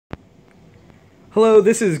Hello,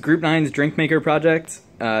 this is Group 9's Drink Maker project.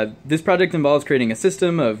 This project involves creating a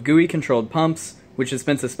system of GUI-controlled pumps, which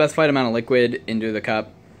dispense a specified amount of liquid into the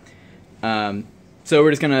cup. So we're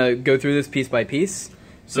just going to go through this piece by piece.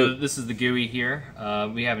 So this is the GUI here.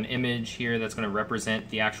 We have an image here that's going to represent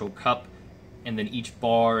the actual cup, and then each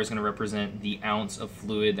bar is going to represent the ounce of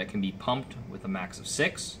fluid that can be pumped with a max of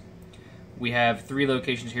 6. We have 3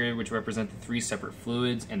 locations here which represent the 3 separate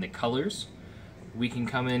fluids and the colors. We can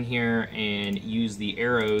come in here and use the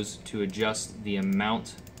arrows to adjust the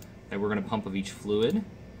amount that we're going to pump of each fluid.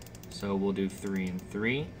 So we'll do 3 and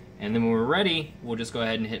 3. And then when we're ready, we'll just go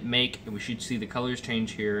ahead and hit make, and we should see the colors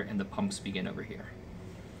change here and the pumps begin over here.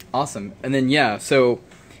 Awesome. And then, yeah, so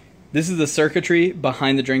this is the circuitry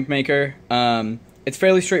behind the drink maker. It's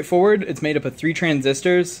fairly straightforward. It's made up of 3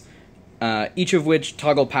 transistors, each of which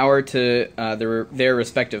toggle power to their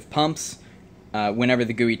respective pumps whenever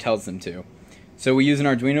the GUI tells them to. So we use an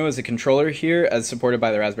Arduino as a controller here, as supported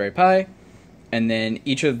by the Raspberry Pi, and then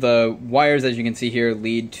each of the wires, as you can see here,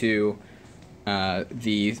 lead to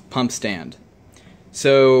the pump stand.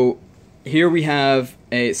 So here we have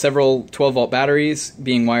several 12-volt batteries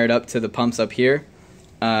being wired up to the pumps up here.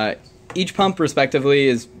 Each pump, respectively,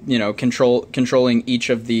 is controlling each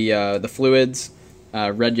of the fluids,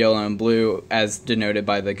 red, yellow, and blue, as denoted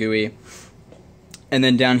by the GUI. And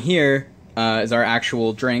then down here is our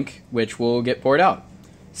actual drink, which will get poured out.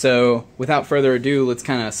 So without further ado, let's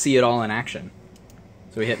kind of see it all in action.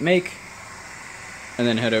 So we hit make, and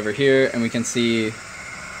then head over here, and we can see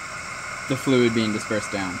the fluid being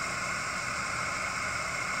dispersed down.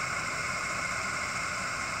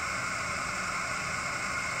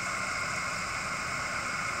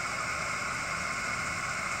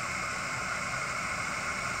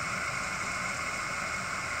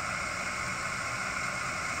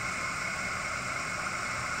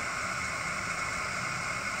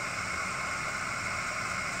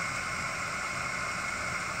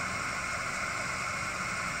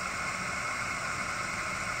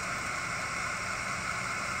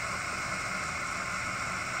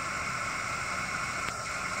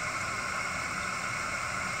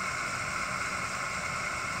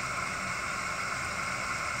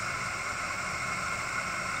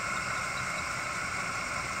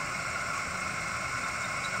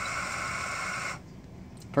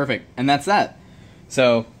 Perfect, and that's that.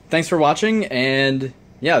 So thanks for watching, and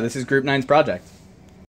yeah, this is Group 9's project.